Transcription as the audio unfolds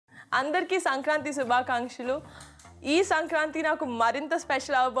అందరికీ సంక్రాంతి శుభాకాంక్షలు. ఈ సంక్రాంతి నాకు మరింత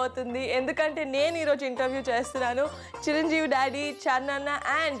స్పెషల్ అవబోతుంది ఎందుకంటే నేను ఈరోజు ఇంటర్వ్యూ చేస్తున్నాను చిరంజీవి డాడీ చరణ్ అన్న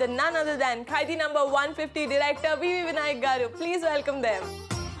and none other than Khaidi number 150 director Vinayak గారు. Please welcome them.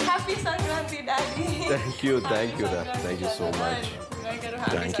 Happy Sankranti daddy. Thank you so much.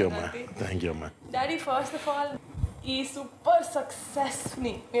 Thank you అమ్మా. డాడీ ఫస్ట్ ఆఫ్ ఆల్ ఈ సూపర్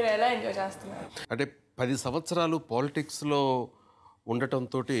సక్సెస్ని మీరు ఎలా ఎంజాయ్ చేస్తున్నారు? అంటే 10 సంవత్సరాలు పాలిటిక్స్లో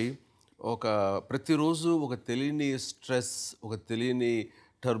ఉండటంతో ఒక ప్రతిరోజు ఒక తెలియని స్ట్రెస్, ఒక తెలియని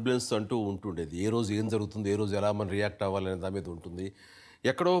టర్బులెన్స్ అంటూ ఉంటుండేది. ఏ రోజు ఏం జరుగుతుంది, ఏ రోజు ఎలా మనం రియాక్ట్ అవ్వాలనే దాని మీద ఉంటుంది.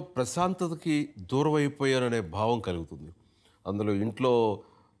 ఎక్కడో ప్రశాంతతకి దూరం అయిపోయాననే భావం కలుగుతుంది. అందులో ఇంట్లో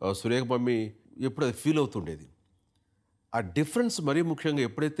సురేఖ మమ్మీ ఎప్పుడు అది ఫీల్ అవుతుండేది. ఆ డిఫరెన్స్ మరీ ముఖ్యంగా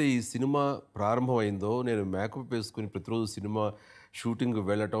ఎప్పుడైతే ఈ సినిమా ప్రారంభమైందో నేను మేకప్ వేసుకుని ప్రతిరోజు సినిమా షూటింగ్కి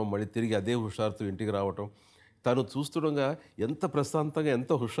వెళ్ళటం, మళ్ళీ తిరిగి అదే హుషారుతో ఇంటికి రావటం, తను చూస్తుండగా ఎంత ప్రశాంతంగా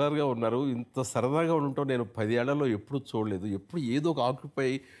ఎంత హుషారుగా ఉన్నారు, ఇంత సరదాగా ఉండటం నేను 10 ఏళ్లలో ఎప్పుడూ చూడలేదు. ఎప్పుడు ఏదో ఒక ఆక్యుపై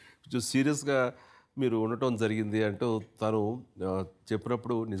కొంచెం సీరియస్గా మీరు ఉండటం జరిగింది అంటూ తను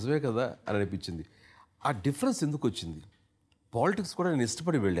చెప్పినప్పుడు నిజమే కదా అని అనిపించింది. ఆ డిఫరెన్స్ ఎందుకు వచ్చింది? పాలిటిక్స్ కూడా నేను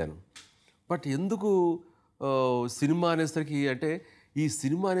ఇష్టపడి వెళ్ళాను, బట్ ఎందుకు సినిమా అనేసరికి అంటే ఈ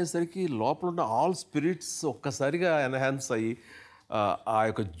సినిమా అనేసరికి లోపల ఉన్న ఆల్ స్పిరిట్స్ ఒక్కసారిగా ఎన్హాన్స్ అయ్యి ఆ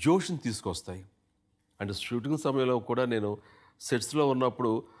యొక్క జోష్ని తీసుకొస్తాయి. అండ్ షూటింగ్ సమయంలో కూడా నేను సెట్స్లో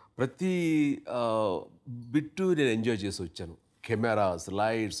ఉన్నప్పుడు ప్రతి బిట్టు నేను ఎంజాయ్ చేసి వచ్చాను. కెమెరాస్,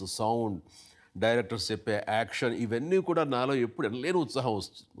 లైట్స్, సౌండ్, డైరెక్టర్స్ చెప్పే యాక్షన్ ఇవన్నీ కూడా నాలో ఎప్పుడు ఎనలేని ఉత్సాహం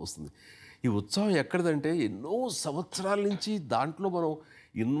వస్తుంది. ఈ ఉత్సాహం ఎక్కడిదంటే ఎన్నో సంవత్సరాల నుంచి దాంట్లో మనం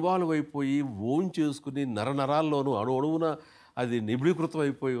ఇన్వాల్వ్ అయిపోయి ఓన్ చేసుకుని నరనరాల్లోనూ అణువున అది నిబిడీకృతం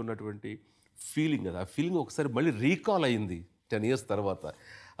అయిపోయి ఉన్నటువంటి ఫీలింగ్. అది ఆ ఫీలింగ్ ఒకసారి మళ్ళీ రీకాల్ అయింది 10 years తర్వాత.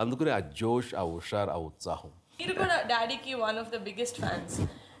 అందుకని ఆ జోష్, ఆ హుషార్, ఆ ఉత్సాహం. మీరు కూడా డాడీకి one of the biggest fans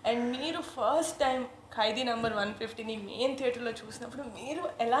and మీరు ఫస్ట్ టైం ఖైదీ నంబర్ 150ని మెయిన్ థియేటర్లో చూసినప్పుడు మీరు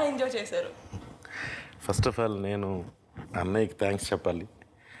ఎలా ఎంజాయ్ చేశారు? ఫస్ట్ ఆఫ్ ఆల్ నేను అన్నయ్యకి థ్యాంక్స్ చెప్పాలి.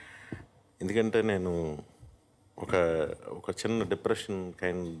 ఎందుకంటే నేను ఒక చిన్న డిప్రెషన్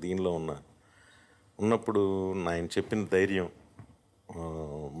కైండ్ దీనిలో ఉన్నప్పుడు ఆయన చెప్పిన ధైర్యం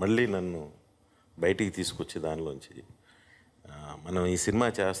మళ్ళీ నన్ను బయటికి తీసుకొచ్చి దానిలోంచి మనం ఈ సినిమా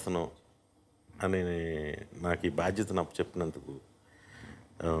చేస్తున్నాం అని నాకు ఈ బాధ్యత నాకు చెప్పినందుకు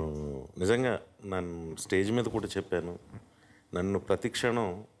నిజంగా నన్ను స్టేజ్ మీద కూడా చెప్పాను. నన్ను ప్రతిక్షణం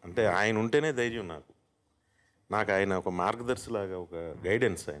అంటే ఆయన ఉంటేనే ధైర్యం నాకు ఆయన ఒక మార్గదర్శిలాగా, ఒక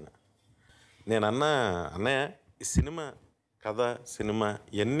గైడెన్స్ ఆయన. నేను అన్నయ్య ఈ సినిమా కథ, సినిమా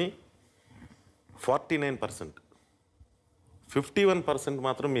ఇవన్నీ 49%, 51%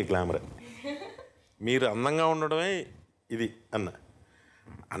 మాత్రం మీ గ్లామరే. మీరు అందంగా ఉండడమే ఇది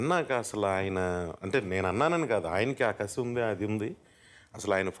అన్నాక అసలు ఆయన అంటే నేను అన్నానని కాదు, ఆయనకి ఆ కసి ఉంది, అది ఉంది.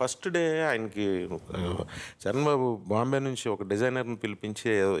 అసలు ఆయన ఫస్ట్ డే ఆయనకి చరణ్ బాబు బాంబే నుంచి ఒక డిజైనర్ని పిలిపించి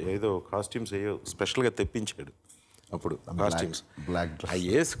ఏదో కాస్ట్యూమ్స్ స్పెషల్గా తెప్పించాడు. అప్పుడు కాస్ట్యూమ్స్ అవి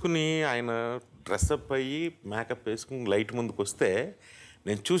వేసుకుని ఆయన డ్రెస్అప్ అయ్యి మేకప్ వేసుకుని లైట్ ముందుకు వస్తే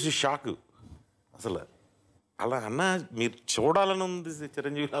నేను చూసి షాక్. అసలు అలా మీరు చూడాలని ఉంది,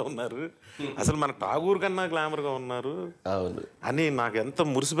 చిరంజీవిలా ఉన్నారు, అసలు మన ఠాగూర్ కన్నా గ్లామర్గా ఉన్నారు అని నాకు ఎంత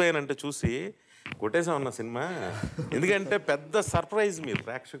మురిసిపోయానంటే చూసి కొట్టేసామన్న సినిమా. ఎందుకంటే పెద్ద సర్ప్రైజ్ మీరు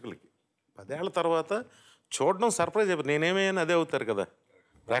ప్రేక్షకులకి 10 ఏళ్ల తర్వాత చూడడం సర్ప్రైజ్ అయిపోయింది. నేనేమైనా అదే అవుతారు కదా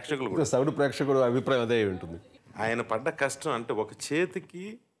ప్రేక్షకులు కూడా. సౌడు ప్రేక్షకుడు అభిప్రాయం అదే ఉంటుంది. ఆయన పడ్డ కష్టం అంటే ఒక చేతికి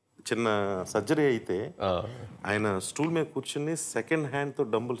చిన్న సర్జరీ అయితే ఆయన స్టూల్ మీద కూర్చుని సెకండ్ హ్యాండ్తో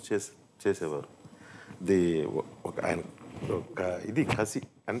డంబుల్స్ చేసేవారు. ఆయన ఇది కసి.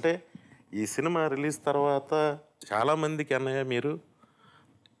 అంటే ఈ సినిమా రిలీజ్ తర్వాత చాలామందికి అన్నయ్య మీరు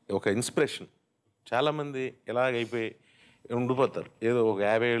ఒక ఇన్స్పిరేషన్. చాలామంది ఎలాగైపోయి ఉండిపోతారు, ఏదో ఒక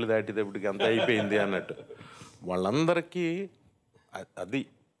 50 ఏళ్ళు దాటేటప్పటికి అంత అయిపోయింది అన్నట్టు. వాళ్ళందరికీ అది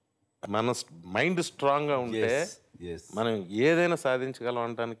మన మైండ్ స్ట్రాంగ్గా ఉంటే మనం ఏదైనా సాధించగలం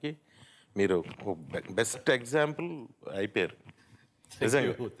అనడానికి మీరు బెస్ట్ ఎగ్జాంపుల్ అయిపోయారు.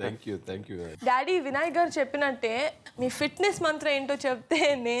 డాడీ వినాయక్ గారు చెప్పినట్టే మీ ఫిట్నెస్ మంత్రం ఏంటో చెప్తే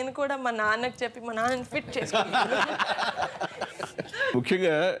నేను కూడా మా నాన్నకి చెప్పి మా నాన్నని ఫిట్ చేసుకుంటాను.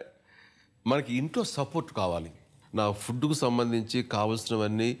 ముఖ్యంగా మనకి ఇంట్లో సపోర్ట్ కావాలి. నా ఫుడ్కు సంబంధించి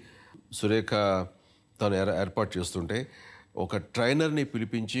కావాల్సినవన్నీ సురేఖ తను ఏర్పాటు చేస్తుంటే ఒక ట్రైనర్ని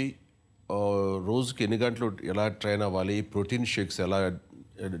పిలిపించి రోజుకి ఎన్ని గంటలు ఎలా ట్రైన్ అవ్వాలి, ప్రోటీన్ షేక్స్ ఎలా,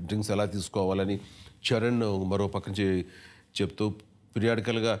 డ్రింక్స్ ఎలా తీసుకోవాలని చరణ్ మరో పక్క నుంచి చెప్తూ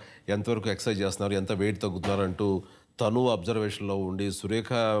పీరియాడికల్గా ఎంతవరకు ఎక్సర్సైజ్ చేస్తున్నారు, ఎంత వెయిట్ తగ్గుతున్నారు అంటూ తను అబ్జర్వేషన్లో ఉండి, సురేఖ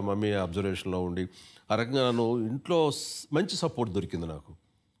మమ్మీ అబ్జర్వేషన్లో ఉండి, ఆ రకంగా నన్ను ఇంట్లో మంచి సపోర్ట్ దొరికింది నాకు.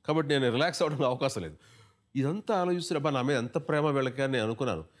 కాబట్టి నేను రిలాక్స్ అవ్వడానికి అవకాశం లేదు. ఇదంతా ఆలోచిస్తున్నప్పుడు నా మీద ఎంత ప్రేమ వీళ్ళకి అని నేను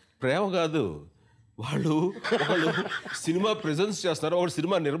అనుకున్నాను. ప్రేమ కాదు, వాళ్ళు వాళ్ళు సినిమా ప్రెజెన్స్ చేస్తారు, ఒకటి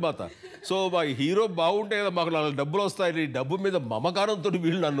సినిమా నిర్మాత. సో మా హీరో బాగుంటే కదా మాకు 4 డబ్బులు వస్తాయి, డబ్బు మీద మమకారంతో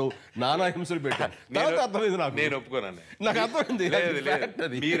వీళ్ళు నన్ను నానా హింసలు పెట్టారు. తర్వాత అర్థమైంది నాకు. నేను ఒప్పుకోనండి, నాకు అర్థమైంది.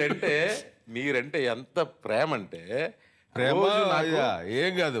 మీరంటే ఎంత ప్రేమ అంటే ప్రేమ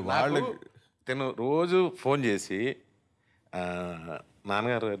ఏం కాదు. వాళ్ళు తను రోజు ఫోన్ చేసి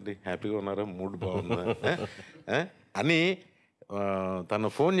నాన్నగారు అండి హ్యాపీగా ఉన్నారా, మూడ్ బాగుందా అని తను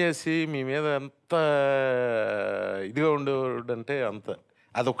ఫోన్ చేసి మీ మీద ఎంత ఇదిగా ఉండేవాడు అంటే అంత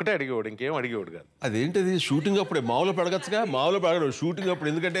అదొక్కటే అడిగేవాడు, ఇంకేం అడిగేవాడు కాదు. అదేంటిది షూటింగ్ అప్పుడే మామూలు పెడగచ్చుగా, మామూలు పెడగడు షూటింగ్ అప్పుడు.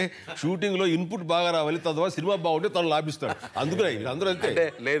 ఎందుకంటే షూటింగ్లో ఇన్పుట్ బాగా రావాలి, తద్వారా సినిమా బాగుంటే తను లాభిస్తాడు. అందుకనే అందరూ అంటే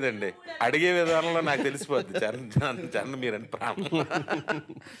లేదండి, అడిగే విధానంలో నాకు తెలిసిపోద్ది. చరణ్ మీరంటే ప్రాణం,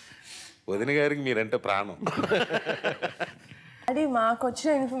 వదిన గారికి మీరంటే ప్రాణం. అది మాకు వచ్చిన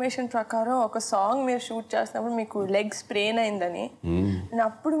ఇన్ఫర్మేషన్ ప్రకారం ఒక సాంగ్ మీరు షూట్ చేస్తున్నప్పుడు మీకు లెగ్ స్ప్రెయిన్ అయిందని,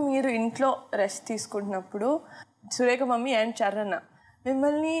 అప్పుడు మీరు ఇంట్లో రెస్ట్ తీసుకుంటున్నప్పుడు సురేఖ మమ్మీ అండ్ చరణ్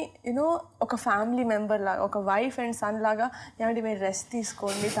మిమ్మల్ని యూనో ఒక ఫ్యామిలీ మెంబర్ లాగా, ఒక వైఫ్ అండ్ సన్ లాగా, ఏమంటే మీరు రెస్ట్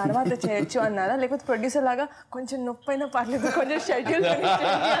తీసుకోండి తర్వాత చేయొచ్చు అన్నారా, లేకపోతే ప్రొడ్యూసర్ లాగా కొంచెం నొప్పి అయినా పర్లేదు కొంచెం షెడ్యూల్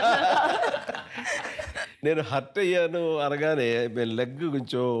నేను హర్ట్ అయ్యాను అనగానే, లెగ్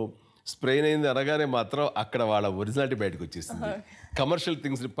కొంచెం స్ప్రెయిన్ అయింది అనగానే మాత్రం అక్కడ వాళ్ళ ఒరిజినాలిటీ బయటకు వచ్చేసింది. కమర్షియల్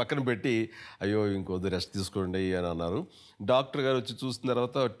థింగ్స్ని పక్కన పెట్టి అయ్యో ఇంకొద్దు రెస్ట్ తీసుకోండి అని అన్నారు. డాక్టర్ గారు వచ్చి చూసిన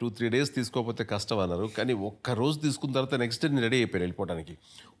తర్వాత 2-3 డేస్ తీసుకోకపోతే కష్టం అన్నారు. కానీ ఒక్క రోజు తీసుకున్న తర్వాత నెక్స్ట్ డే నేను రెడీ అయిపోయాను వెళ్ళిపోవడానికి.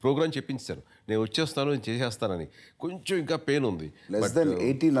 ప్రోగ్రామ్ చెప్పించారు, నేను వచ్చేస్తాను, నేను చేసేస్తానని. కొంచెం ఇంకా పెయిన్ ఉంది. Less than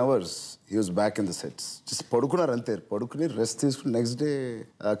 18 hours he was back in the sets. Just పడుకున్నారు అంతే, పడుకుని రెస్ట్ తీసుకుని నెక్స్ట్ డే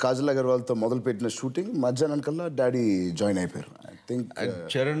కాజల్ అగర్వాల్తో మొదలు పెట్టిన షూటింగ్ మధ్యాహ్నం కల్లా డాడీ జాయిన్ అయిపోయారు. ఐ థింక్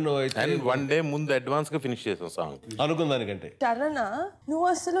చరణ్ అయితే 1 day ముందు అడ్వాన్స్ గా ఫినిష్ చేసాం సాంగ్ అనుకున్న దానికంటే. చరణ్ నువ్వు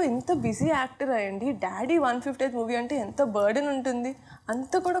అసలు ఇంత బిజీ యాక్టర్ అయ్యండి, డాడీ 150th మూవీ అంటే ఎంత బర్డెన్ ఉంటుంది,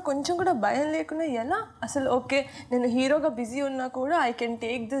 అంత కూడా కొంచెం కూడా భయం లేకుండా ఎలా అసలు ఓకే నేను హీరోగా బిజీ ఉన్నా కూడా I can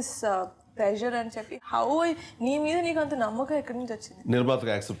take this pressure అని చెప్పి నీ మీద నీకు అంత నమ్మకం ఎక్కడి నుంచి వచ్చింది?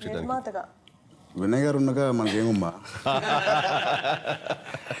 నిర్మాతగా యాక్సెప్ట్ చేయడానికి. నిర్మాతగా వినయ్ గారు ఉండగా మనకేమమ్మా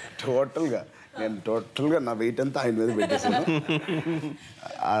టోటల్గా నా వెయిట్ అంతా ఆయన మీద పెట్టేసాను.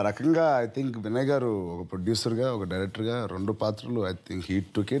 ఆ రకంగా ఐ థింక్ వినయ్ గారు ఒక ప్రొడ్యూసర్గా, ఒక డైరెక్టర్గా 2 పాత్రలు I think he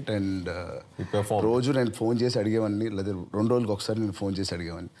took it. And రోజు నేను ఫోన్ చేసి అడిగేవాడిని, లేదా 2 రోజులకు ఒకసారి నేను ఫోన్ చేసి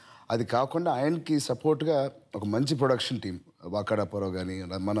అడిగేవాడిని. అది కాకుండా ఆయనకి సపోర్ట్గా ఒక మంచి ప్రొడక్షన్ టీం, వాకాడాపురం కానీ,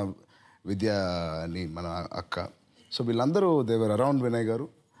 మన విద్యా అని మన అక్క, సో వీళ్ళందరూ దేవర్ అరౌండ్ వినయ్ గారు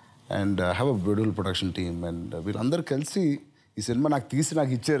and have a beautiful production team. And వీళ్ళందరూ కలిసి ఈ సినిమా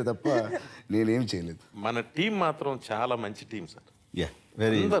నాకు ఇచ్చారు తప్ప నేనేం చేయలేదు. మన టీం మాత్రం చాలా మంచి team sir.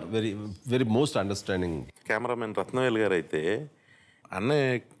 Very very very most understanding. Cameraman Rathnavel గారు అయితే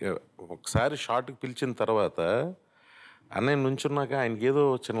అన్నయ్య ఒకసారి షార్ట్కి పిలిచిన తర్వాత అన్నయ్య నుంచున్నాక ఆయనకి ఏదో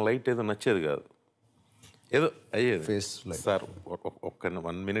చిన్న లైట్ ఏదో నచ్చేది కాదు, ఏదో అయ్యేది. ఫేస్ సార్ ఒక్క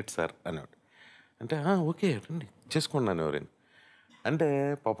 1 minute సార్ అనేవాడు. అంటే ఓకే రండి చేసుకోండి అనేవారు. అంటే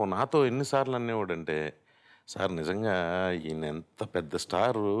పాపం నాతో ఎన్నిసార్లు అనేవాడు అంటే, సార్ నిజంగా ఈయన ఎంత పెద్ద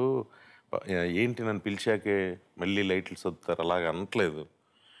స్టారు, ఏంటి నన్ను పిలిచాకే మళ్ళీ లైట్లు సర్దుతారు అలాగ అనట్లేదు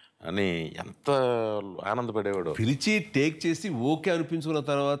అని ఎంత ఆనందపడేవాడు. పిలిచి టేక్ చేసి ఓకే అనిపించుకున్న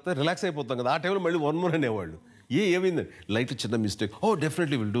తర్వాత రిలాక్స్ అయిపోతాం కదా, ఆ టైంలో మళ్ళీ 1 more అనేవాళ్ళు. ఏమైంది లైట్ చిన్న మిస్టేక్,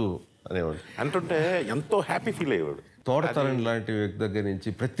 డెఫినెట్లీ విల్ డూ అనేవాడు. అంటుంటే ఎంతో హ్యాపీ ఫీల్ అయ్యేవాడు. తోటతరం లాంటి వ్యక్తి దగ్గర నుంచి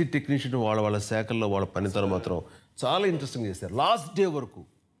ప్రతి టెక్నీషియన్ వాళ్ళ శాఖల్లో వాళ్ళ పనితనం మాత్రం చాలా ఇంట్రెస్టింగ్ చేశారు. లాస్ట్ డే వరకు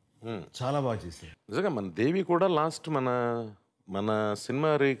చాలా బాగా చేశారు. నిజంగా మన దేవి కూడా లాస్ట్ మన సినిమా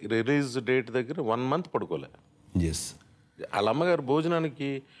రిలీజ్ డేట్ దగ్గర 1 month పడుకోలే. ఎస్, వాళ్ళ అమ్మగారు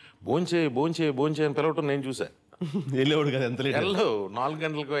భోజనానికి భోంచే అని పిలవటం నేను చూసా. వెళ్ళేవాడు కదా, ఎంత 4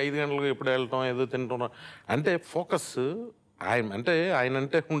 గంటలకు 5 గంటలకు ఎప్పుడు వెళ్ళటం, ఏదో తింటాం అంటే ఫోకస్ ఆయన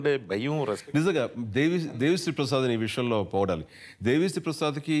అంటే ఉండే భయం, రెస్పెక్ట్. నిజంగా దేవిశ్రీ ప్రసాద్ ఈ విషయంలో పోవడాలి. దేవిశ్రీ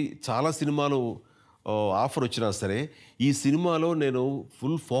ప్రసాద్కి చాలా సినిమాలు ఆఫర్ వచ్చినా సరే ఈ సినిమాలో నేను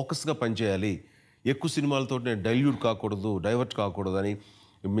ఫుల్ ఫోకస్గా పనిచేయాలి, ఎక్కువ సినిమాలతో నేను డైవర్ట్ కాకూడదు అని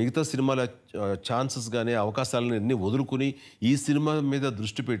మిగతా సినిమాల ఛాన్సెస్ కానీ అవకాశాలను అన్నీ వదులుకుని ఈ సినిమా మీద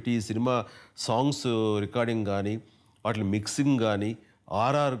దృష్టి పెట్టి ఈ సినిమా సాంగ్స్ రికార్డింగ్ కానీ వాటి మిక్సింగ్ కానీ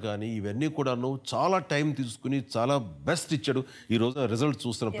ఆర్ఆర్ కానీ ఇవన్నీ కూడాను చాలా టైం తీసుకుని చాలా బెస్ట్ ఇచ్చాడు. ఈరోజు రిజల్ట్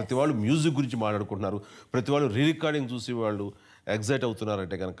చూస్తున్నారు, ప్రతి వాళ్ళు మ్యూజిక్ గురించి మాట్లాడుకుంటున్నారు, ప్రతి వాళ్ళు రీరికార్డింగ్ చూసి వాళ్ళు ఎగ్జైట్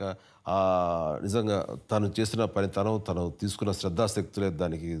అవుతున్నారంటే కనుక నిజంగా తను చేసిన పనితనం, తను తీసుకున్న శ్రద్ధాశక్తులే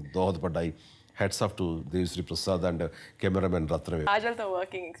దానికి దోహదపడ్డాయి. Heads off to Devi Sri Prasad and cameraman Rathnavel.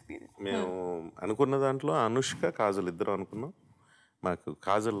 మేము అనుకున్న దాంట్లో అనుష్క, కాజల్ ఇద్దరు అనుకున్నాం. మాకు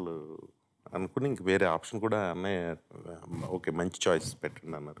కాజల్ అనుకుని ఇంక వేరే ఆప్షన్ కూడా అన్నయ్య ఓకే మంచి చాయిస్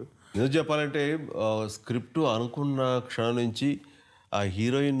పెట్టండి అన్నారు. నిజం చెప్పాలంటే స్క్రిప్ట్ అనుకున్న క్షణం నుంచి ఆ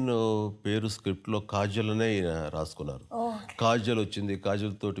హీరోయిన్ పేరు స్క్రిప్ట్లో కాజల్ అనే రాసుకున్నారు. కాజల్ వచ్చింది,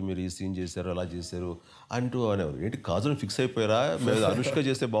 కాజల్ తోటి మీరు ఈ సీన్ చేశారు, అలా చేశారు అంటూ అనేవారు. ఏంటి కాజల్ ఫిక్స్ అయిపోయారా, మేము అనుష్క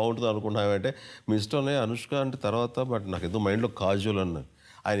చేస్తే బాగుంటుంది అనుకున్నామంటే మీ ఇష్టంలో అనుష్క అంటే తర్వాత బట్ నాకు ఏదో మైండ్లో కాజల్ అన్నారు.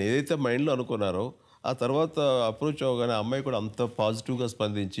 ఆయన ఏదైతే మైండ్లో అనుకున్నారో ఆ తర్వాత అప్రోచ్ అవ్వగానే అమ్మాయి కూడా అంత పాజిటివ్గా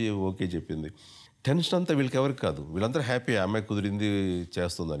స్పందించి ఓకే చెప్పింది. టెన్షన్ అంతా వీళ్ళకి ఎవరికి కాదు, వీళ్ళందరూ హ్యాపీ అమ్మాయి కుదిరింది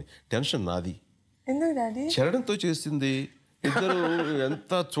చేస్తుందని. టెన్షన్ నాది. ఎందుకు డాడీ? చరణ్తో చేసింది, ఇద్దరు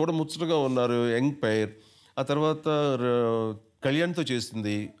ఎంత చూడముచ్చటగా ఉన్నారు, యంగ్ పైర్. ఆ తర్వాత కళ్యాణ్తో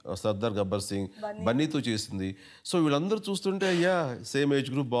చేసింది సర్దార్ గబ్బర్ సింగ్, బన్నీతో చేసింది. సో వీళ్ళందరూ చూస్తుంటే అయ్యా సేమ్ ఏజ్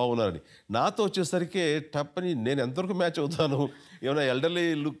గ్రూప్ బాగున్నారని. నాతో వచ్చేసరికి టప్ అని నేను ఎంతవరకు మ్యాచ్ అవుతాను, ఏమైనా ఎల్డర్లీ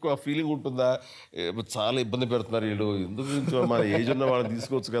లుక్ ఆ ఫీలింగ్ ఉంటుందా, చాలా ఇబ్బంది పెడుతున్నారు వీళ్ళు, ఎందుకు మన ఏజ్ ఉన్న వాళ్ళని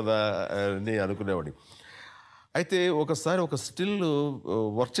తీసుకోవచ్చు కదా అని అనుకునేవాడిని. అయితే ఒకసారి ఒక స్టిల్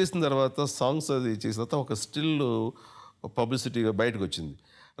వర్క్ చేసిన తర్వాత సాంగ్స్ అది చేసిన తర్వాత ఒక స్టిల్ పబ్లిసిటీగా బయటకు వచ్చింది.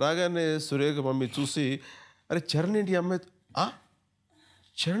 రాగానే సురేఖ మమ్మీ చూసి అరే చరణ్ ఏంటి అమ్మాయి,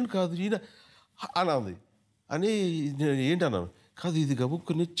 చరణ్ కాదు ఈయన అలా ఉంది అని నేను ఏంటి అన్నాను. కాదు ఇది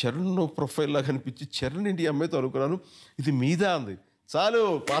గబుక్కుని చరణ్ ప్రొఫైల్ లాగా అనిపించి చరణ్ ఏంటి అమ్మాయితో అనుకున్నాను, ఇది మీదా అంది. చాలు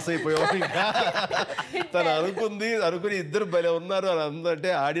పాస్ అయిపోయావు. తను అనుకుని ఇద్దరు భలే ఉన్నారు అని అందంటే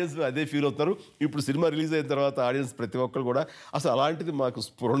ఆడియన్స్ అదే ఫీల్ అవుతారు. ఇప్పుడు సినిమా రిలీజ్ అయిన తర్వాత ఆడియన్స్ ప్రతి ఒక్కరు కూడా అసలు అలాంటిది మాకు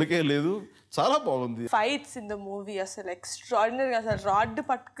స్ఫురణకే లేదు, చాలా బాగుంది. ఫైట్స్ ఇన్ ద మూవీ అసలు ఎక్స్ట్రాడినరీగా, అసలు రాడ్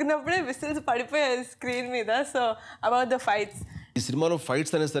పట్టుకున్నప్పుడే విసిల్స్ పడిపోయాయి స్క్రీన్ మీద. సో అబౌట్ ద ఫైట్స్, ఈ సినిమాలో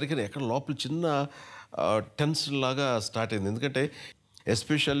ఫైట్స్ అనేసరికి ఎక్కడ లోపల చిన్న టెన్షన్ లాగా స్టార్ట్ అయింది. ఎందుకంటే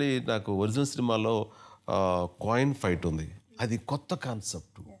ఎస్పెషల్లీ నాకు ఒరిజినల్ సినిమాలో కాయిన్ ఫైట్ ఉంది, అది కొత్త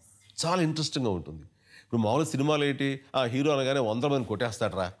కాన్సెప్ట్, చాలా ఇంట్రెస్టింగ్గా ఉంటుంది. ఇప్పుడు మామూలు సినిమాలు ఏంటి, హీరో అనగానే 100 మంది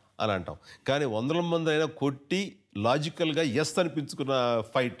కొట్టేస్తాడరా అని అంటాం, కానీ 100 మంది అయినా కొట్టి లాజికల్గా ఎస్ అనిపించుకున్న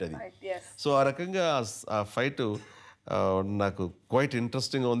ఫైట్ అది. సో ఆ రకంగా ఆ ఫైట్ నాకు క్వైట్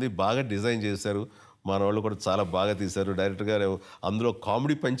ఇంట్రెస్టింగ్గా ఉంది, బాగా డిజైన్ చేశారు, మన వాళ్ళు కూడా చాలా బాగా తీశారు. డైరెక్టర్ గారు అందులో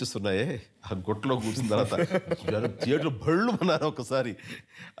కామెడీ పంచెస్ ఉన్నాయే, ఆ గుట్టలో కూర్చున్న తర్వాత థియేటర్లో బళ్ళు అన్నారు. ఒకసారి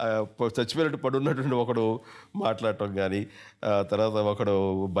చచ్చిపోయినట్టు పడున్నటువంటి ఒకడు మాట్లాడటం కానీ, తర్వాత ఒకడు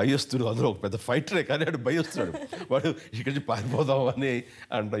భయస్తుడు, అందులో ఒక పెద్ద ఫైటరే కానీ వాడు భయస్తున్నాడు, వాడు ఇక్కడి నుంచి పారిపోదాం అని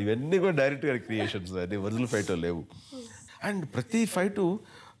అంట. ఇవన్నీ కూడా డైరెక్టర్ గారి క్రియేషన్స్, అన్ని ఒరిజినల్ ఫైట్ లేవు. అండ్ ప్రతి ఫైటు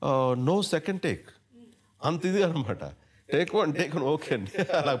నో సెకండ్ టేక్, అంత ఇది అనమాట. టేక్ వన్ ఓకే అండి,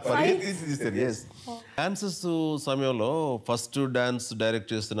 అలా పరిగెత్తి తీస్తారు. ఎస్, డాన్సెస్ సమయంలో ఫస్ట్ డాన్స్ డైరెక్ట్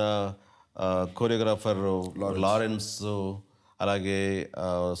చేసిన కోరియోగ్రాఫర్ లారెన్స్, అలాగే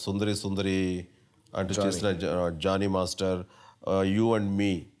సుందరి అంటే చేసిన Johnny master, you and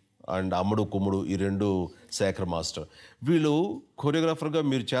me and అమ్ముడు కుమ్ముడు, ఈ 2 శేఖర్ మాస్టర్. వీళ్ళు కోరియోగ్రాఫర్గా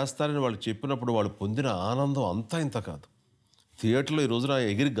మీరు చేస్తారని వాళ్ళు చెప్పినప్పుడు వాళ్ళు పొందిన ఆనందం అంతా ఇంత కాదు. థియేటర్లో ఈ రోజున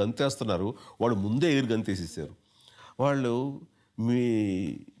ఎగిరి గంతేస్తున్నారు, వాళ్ళు ముందే ఎగిరి గంతేసేసారు. వాళ్ళు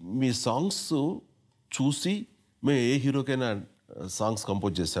మీ సాంగ్స్ చూసి మేము ఏ హీరోకైనా సాంగ్స్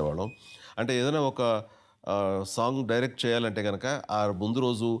కంపోజ్ చేసేవాళ్ళం. అంటే ఏదైనా ఒక సాంగ్ డైరెక్ట్ చేయాలంటే కనుక ఆ ముందు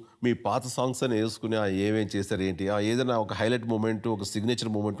రోజు మీ పాత సాంగ్స్ అని వేసుకుని ఏమేం చేశారు ఏంటి, ఏదైనా ఒక హైలైట్ మూమెంట్, ఒక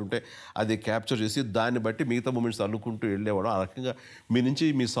సిగ్నేచర్ మూమెంట్ ఉంటే అది క్యాప్చర్ చేసి దాన్ని బట్టి మిగతా మూమెంట్స్ అల్లుకుంటూ వెళ్ళేవాళ్ళం. ఆ రకంగా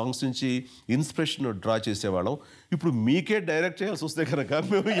మీ సాంగ్స్ నుంచి ఇన్స్పిరేషన్ డ్రా చేసేవాళ్ళం. ఇప్పుడు మీకే డైరెక్ట్ చేయాల్సి వస్తే కనుక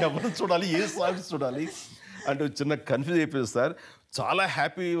మేము ఎవరు చూడాలి, ఏ సాంగ్స్ చూడాలి అంటే చిన్న కన్ఫ్యూజ్ అయిపోయింది సార్. చాలా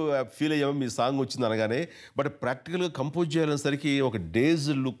హ్యాపీ ఫీల్ అయ్యాము మీ సాంగ్ వచ్చింది అనగానే. బట్ ప్రాక్టికల్గా కంపోజ్ చేయాలనేసరికి ఒక డేజ్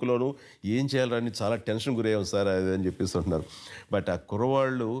లుక్లోను ఏం చేయాలని చాలా టెన్షన్ గురయ్యాము సార్ అది అని చెప్పేసి అంటున్నారు. బట్ ఆ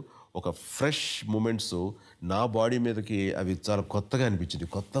కుర్రవాళ్ళు ఒక ఫ్రెష్ మూమెంట్స్ నా బాడీ మీదకి అవి చాలా కొత్తగా అనిపించింది,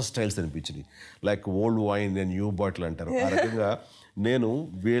 కొత్త స్టైల్స్ అనిపించింది. Like old wine and new bottle అంటారు. ఆ రకంగా నేను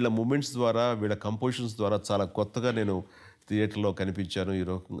వీళ్ళ మూమెంట్స్ ద్వారా, వీళ్ళ కంపోజిషన్స్ ద్వారా చాలా కొత్తగా నేను థియేటర్లో కనిపించాను.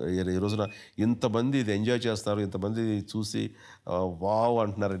 ఈ రోజున ఇంతమంది ఇది ఎంజాయ్ చేస్తున్నారు, ఇంతమంది చూసి వావ్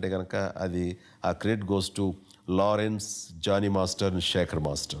అంటున్నారంటే కనుక అది ఆ credit goes to Lawrence, Johnny master, Shekhar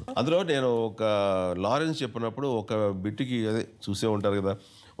master. అందులో నేను ఒక లారెన్స్ చెప్పినప్పుడు ఒక బిట్టుకి అదే చూసే ఉంటారు కదా,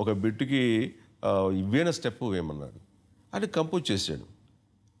 ఒక బిట్టుకి ఇవేనా స్టెప్ వేయమన్నాడు, అది కంపోజ్ చేశాడు.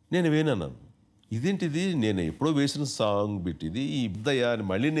 నేను వేనన్నాను, ఇదేంటిది నేను ఎప్పుడో వేసిన సాంగ్ బిట్ ఇది, ఈ ఇద్దయ్యా అని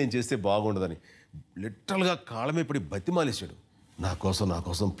మళ్ళీ నేను చేస్తే బాగుండదని లిటరల్గా కాళ్ళమే పడి బతిమాలేశాడు, నా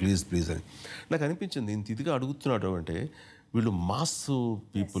కోసం ప్లీజ్ అని. నాకు అనిపించింది ఇంత ఇదిగా అడుగుతున్నాడు అంటే వీళ్ళు మాస్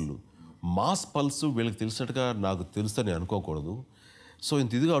పీపుల్, మాస్ పల్స్ వీళ్ళకి తెలిసినట్టుగా నాకు తెలుసని అనుకోకూడదు. సో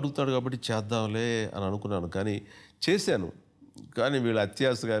ఇంత ఇదిగా అడుగుతాడు కాబట్టి చేద్దాంలే అని అనుకున్నాను, కానీ చేశాను. కానీ వీళ్ళ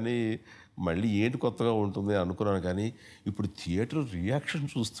అత్యాస కానీ మళ్ళీ ఏంటి కొత్తగా ఉంటుంది అనుకున్నాను. కానీ ఇప్పుడు థియేటర్ రియాక్షన్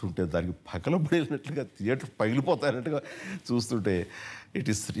చూస్తుంటే దానికి పగలబడినట్లుగా థియేటర్ పగిలిపోతాయన్నట్టుగా చూస్తుంటే it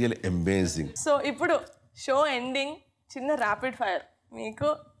is real amazing. So ఇప్పుడు షో ఎండింగ్ చిన్న ర్యాపిడ్ ఫైర్ మీకు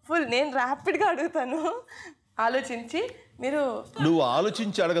ఫుల్, నేను ర్యాపిడ్గా అడుగుతాను, ఆలోచించి మీరు నువ్వు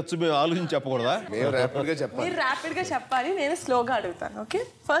ఆలోచించి అడగచ్చు, మేము ఆలోచించి చెప్పకూడదా? మేము ర్యాపిడ్గా చెప్పాలి. మీరు ర్యాపిడ్గా చెప్పాలి, నేను స్లోగా అడుగుతాను. ఓకే,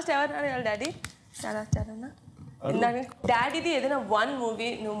 ఫస్ట్ ఎవరు అడగాలి? డాడీ. చాలా ఇందాక డాడీది ఏదైనా వన్ మూవీ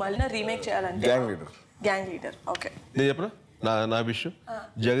నువ్వు మళ్ళీ రీమేక్ చేయాలంటే గ్యాంగ్ లీడర్. ఓకే, నేను చెప్పనా నా విషయం?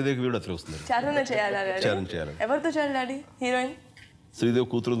 జగదేక్ వీడు అతను వస్తుంది. చరణ్ చేయాలి. చరణ్ చేయాలి. ఎవరితో చేయాలి డాడీ? హీరోయిన్ శ్రీదేవి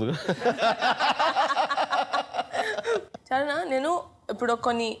కూతురు ఉందిగా. చరణ్, నేను ఇప్పుడు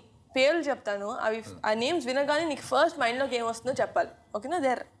కొన్ని పేర్లు చెప్తాను, అవి ఆ నేమ్స్ వినగానే నీకు ఫస్ట్ మైండ్లోకి ఏం వస్తుందో చెప్పాలి. ఓకేనా?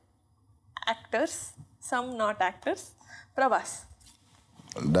 There actors, some not actors. Prabhas.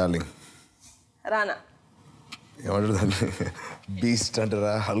 Darling. రానా. ఏమంటారు దాన్ని? బీస్ట్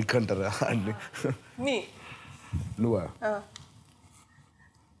అంటారా, హల్క్ అంటారా అన్ని? మీ నువ్వా?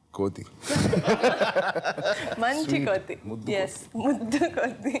 కోతి. మంచి కోతి. ఎస్, ముద్దు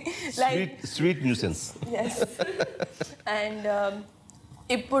కోతి. Like sweet nuisance. Yes. And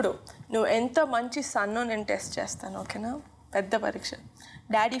ఇప్పుడు నువ్వు ఎంత మంచి సన్నో నేను టెస్ట్ చేస్తాను. ఓకేనా? పెద్ద పరీక్ష.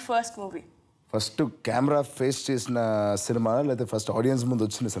 Daddy first movie. First camera face చేసిన సినిమా లేకపోతే ఫస్ట్ ఆడియన్స్ ముందు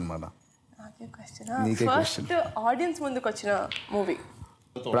వచ్చిన సినిమానా? నాకే క్వశ్చన్. ఫస్ట్ ఆడియన్స్ ముందుకు వచ్చిన మూవీ.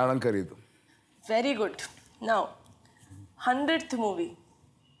 ప్రాణం ఖరీదు. Very good. Now 100th movie.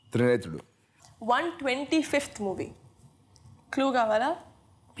 Trinetrudu. 125th movie. Clue కావాలా?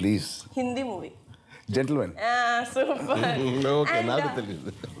 Please. Hindi movie. Gentlemen. Super. Okay, నాకు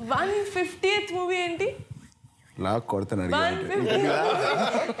తెలియదు. 150th మూవీ ఏంటి? నాకు కొడతాను.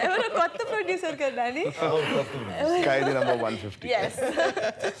 ఎవరో కొత్త ప్రొడ్యూసర్ కదా అని. ఖైదీ నంబర్ 150. ఎస్.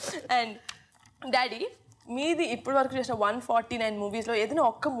 అండ్ డాడీ, మీది ఇప్పటి వరకు చేసిన 149 మూవీస్లో ఏదైనా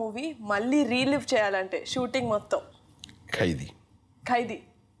ఒక్క మూవీ మళ్ళీ రీలివ్ చేయాలంటే షూటింగ్ మొత్తం? ఖైదీ. ఖైదీ.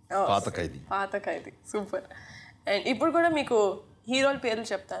 పాత ఖైదీ. సూపర్. అండ్ ఇప్పుడు కూడా మీకు హీరోల పేర్లు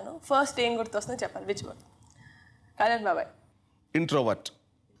చెప్తాను, ఫస్ట్ ఏం గుర్తొస్తుందో చెప్పాలి. Which one? కళ్యాణ్ బాబాయ్. ఇంట్రోవర్ట్.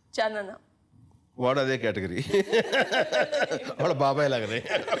 చరణ్. వాడు అదే కేటగిరీ. వాడు బాబాయ్ లాగానే.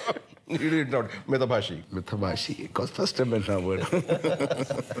 మితభాషి. ఫస్ట్ టైం నా వర్డ్.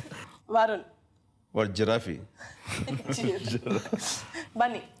 వరుణ్. వాడు giraffe.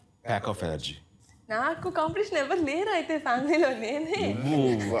 Bunny. Pack of energy. నాకు కాంపిటీషన్ ఎవరు లేరు అయితే ఫ్యామిలీలో, నేనే.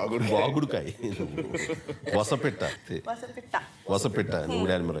 వాగుడుకాయ. వసపెట్ట. నువ్వు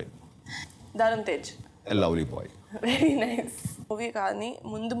డాన్మరై. దారుణ్ Tej. Lovely bye. Very nice. Movie కానీ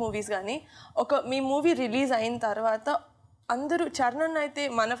ముందు మూవీస్ కానీ మీ మూవీ రిలీజ్ అయిన తర్వాత అందరూ, చరణ్ అయితే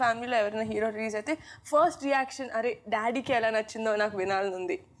మన ఫ్యామిలీలో ఎవరైనా హీరో రిలీజ్ అయితే ఫస్ట్ రియాక్షన్, అరే డాడీకి ఎలా నచ్చిందో నాకు వినాలని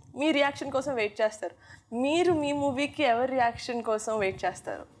ఉంది. మీ రియాక్షన్ కోసం వెయిట్ చేస్తారు. మీరు మీ మూవీకి ఎవరి రియాక్షన్ కోసం వెయిట్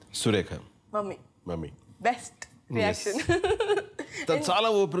చేస్తారు? సురేఖ. మమ్మీ. Best reaction. చాలా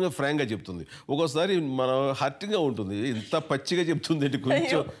ఓపెన్గా ఫ్రాంక్గా చెప్తుంది. ఒక్కోసారి మనం హర్టింగ్గా ఉంటుంది, ఇంత పచ్చిగా చెప్తుంది ఏంటి,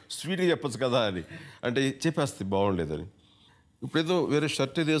 కొంచెం స్వీట్గా చెప్పచ్చు కదా అని. అంటే చెప్పేస్తే బాగుండలేదని. ఇప్పుడేదో వేరే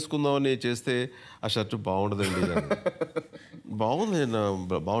షర్ట్ వేసుకుందామని చేస్తే ఆ షర్ట్ బాగుండదండి. బాగుంది,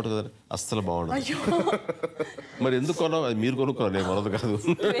 బాగుంటుంది కదా, అస్సలు బాగుండదు. మరి ఎందుకు కొన్నావు? అది మీరు కొనుక్కున్నాను, నేను కొనదు కాదు.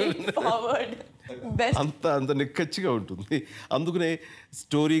 అంత నిక్కచ్చిగా ఉంటుంది. అందుకనే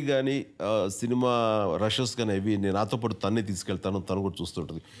స్టోరీ కానీ సినిమా రషెస్ కానీ అవి నేను నాతో పాటు తన్నే తీసుకెళ్తాను, తను కూడా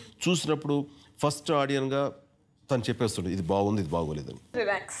చూస్తుంటుంది. చూసినప్పుడు ఫస్ట్ ఆడియన్గా తను చెప్పేస్తుంటుంది, ఇది బాగుంది, ఇది బాగోలేదని.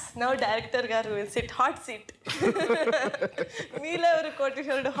 రిలాక్స్. నౌ డైరెక్టర్ గారు విల్ సిట్ హాట్ సీట్. మీలో ఎవరు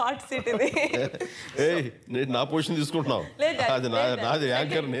కోటేశ్వరుడు హాట్ సీట్ ఇది? నేను నా పొజిషన్ తీసుకుంటున్నావు, అది నాది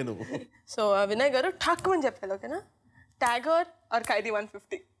యాంకర్ నేను. సో వినయ్ గారు ఠక్కుమని చెప్పాలి. ఓకేనా? ట్యాగోర్ ఆర్ ఖైదీ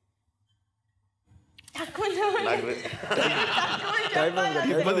 150?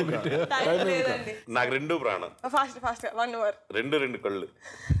 నాకు రెండు ప్రాణం. Fast 1 hour. రెండు కళ్ళు.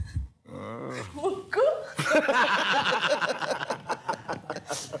 ముక్కు.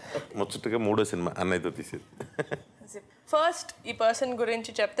 ముచ్చటగా మూడో సినిమా అన్నయ్యతో తీసేది. ఫస్ట్ ఈ పర్సన్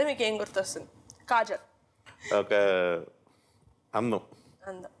గురించి చెప్తే మీకు ఏం గుర్తొస్తుంది? కాజల్. ఒక అందం.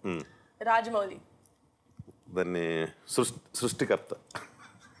 రాజమౌళి. దాన్ని సృష్టికర్త.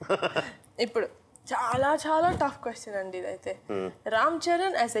 ఇప్పుడు చాలా చాలా టఫ్ క్వశ్చన్ అండి ఇదైతే. Ram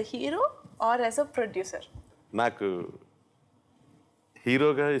Charan as a hero or as a producer? నాకు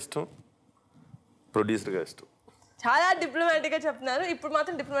హీరోగా ఇష్టం, ప్రొడ్యూసర్గా ఇష్టం. చాలా డిప్లొమాటిక్గా చెప్తున్నారు. ఇప్పుడు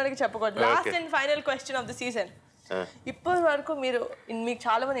మాత్రం డిప్లొమాటిక్గా చెప్పకూడదు. Last and final question of the season. ఇప్పటి వరకు మీకు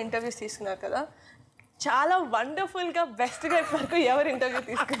చాలా మంది ఇంటర్వ్యూస్ తీసుకున్నారు కదా, చాలా వండర్ఫుల్గా బెస్ట్గా ఇప్పటి వరకు ఎవరు ఇంటర్వ్యూ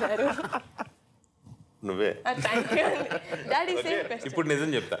తీసుకున్నారు? నువ్వే. Daddy same question. ఇప్పుడు నిజం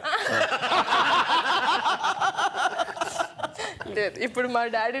చెప్తా. ఇప్పుడు మా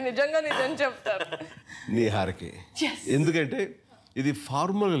డాడీ నిజంగా నిజం చెప్తారు. నిహారికే. ఎందుకంటే ఇది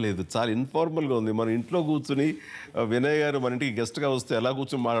ఫార్మల్గా లేదు, చాలా ఇన్ఫార్మల్గా ఉంది. మన ఇంట్లో కూర్చుని వినయ్ గారు మన ఇంటికి గెస్ట్గా వస్తే ఎలా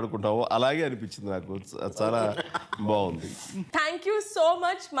కూర్చొని మాట్లాడుకుంటావో అలాగే అనిపించింది నాకు. చాలా బాగుంది. Thank thank you so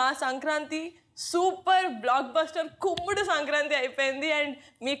much. మా Sankranti super block buster కుమ్ముడు Sankranti అయిపోయింది అండ్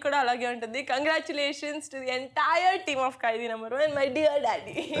మీకు కూడా అలాగే ఉంటుంది. Congratulations to the entire team of Khaidi number 1 my dear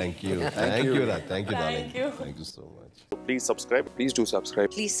daddy. Thank you so much. Please subscribe. Please do subscribe.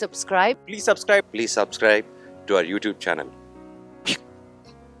 Please subscribe. Please subscribe. Please subscribe to our YouTube channel.